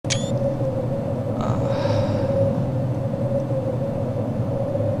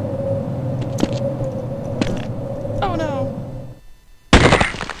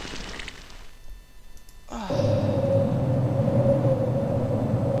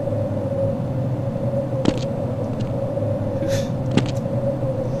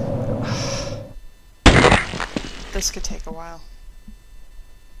This could take a while.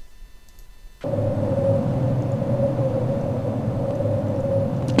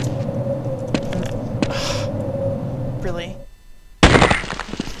 Really?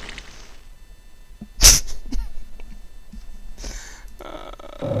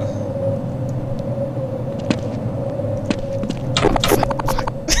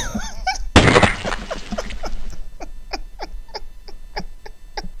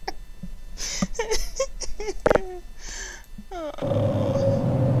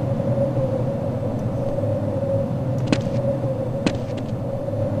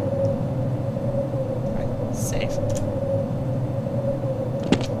 Safe.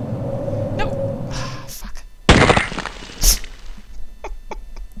 No! Ah, fuck.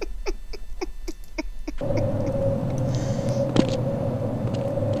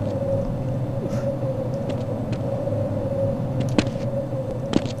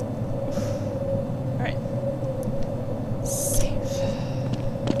 Alright. Safe.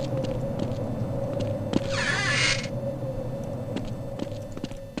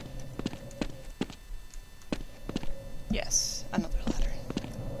 Yes, another ladder.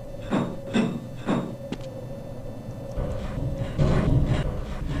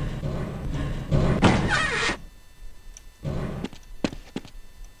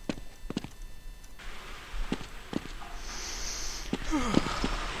 Oh.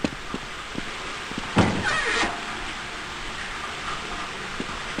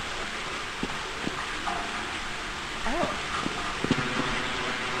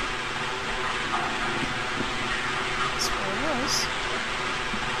 That's where it was.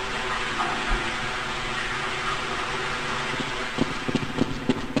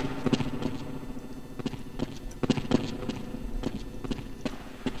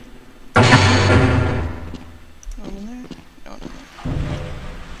 No one in there? No one in there.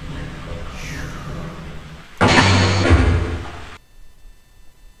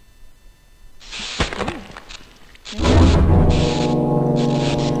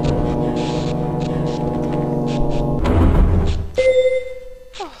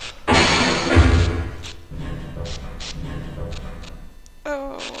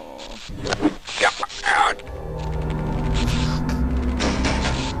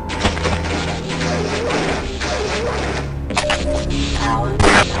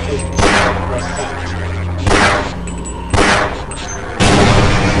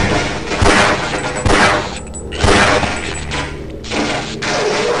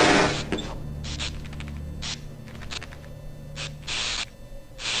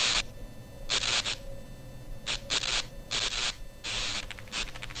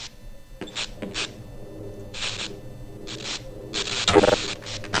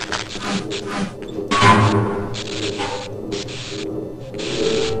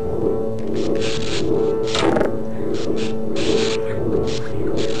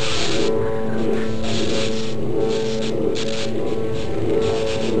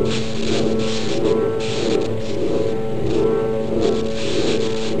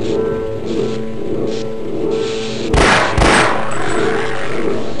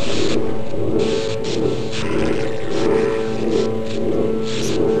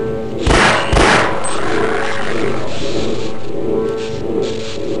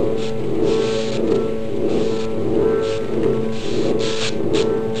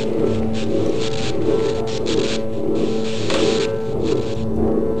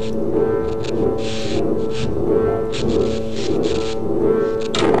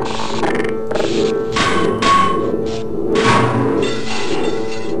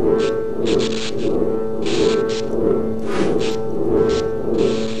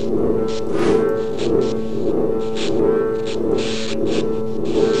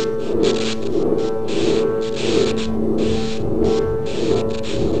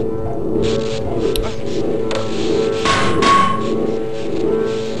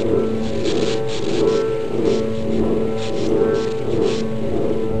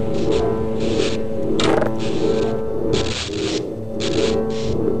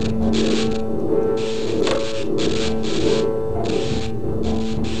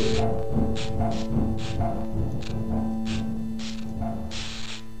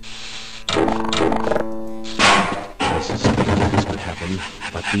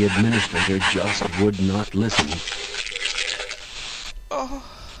 but the administrator just would not listen. Oh.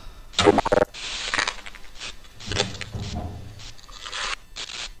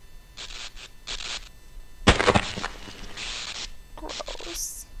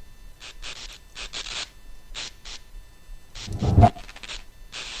 Gross.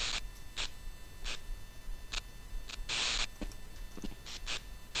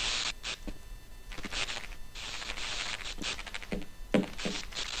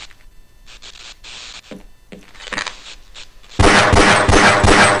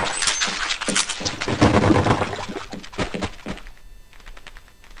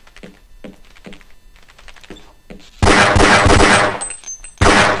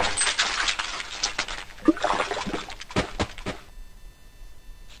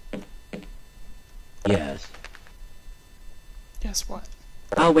 Yes. Guess what?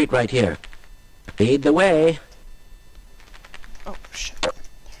 I'll wait right here. Lead the way. Oh, shit.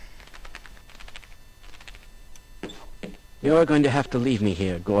 You're going to have to leave me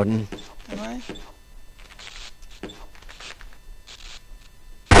here, Gordon. Am I?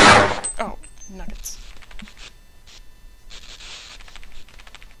 Oh, nuggets.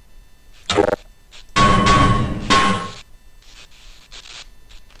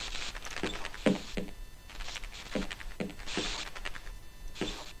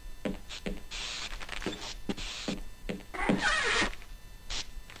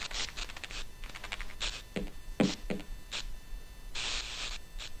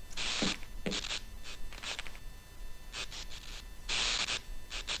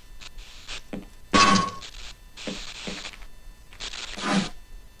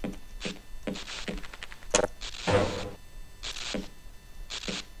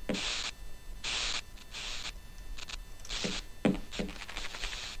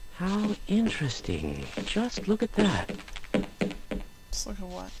 How interesting. Just look at that. Just look at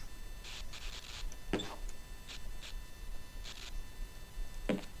what?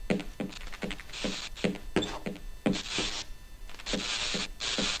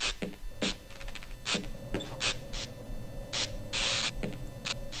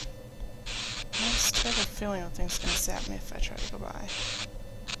 I just have a feeling that thing's gonna zap me if I try to go by.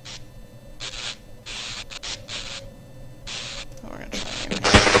 Oh, we're gonna try anyway.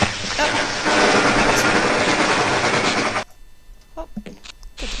 Oh! Oh, good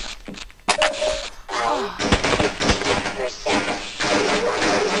to know.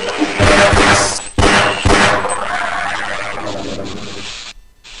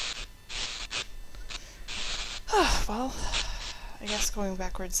 Oh. Well, I guess going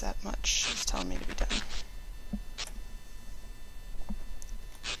backwards that much is telling me to be done.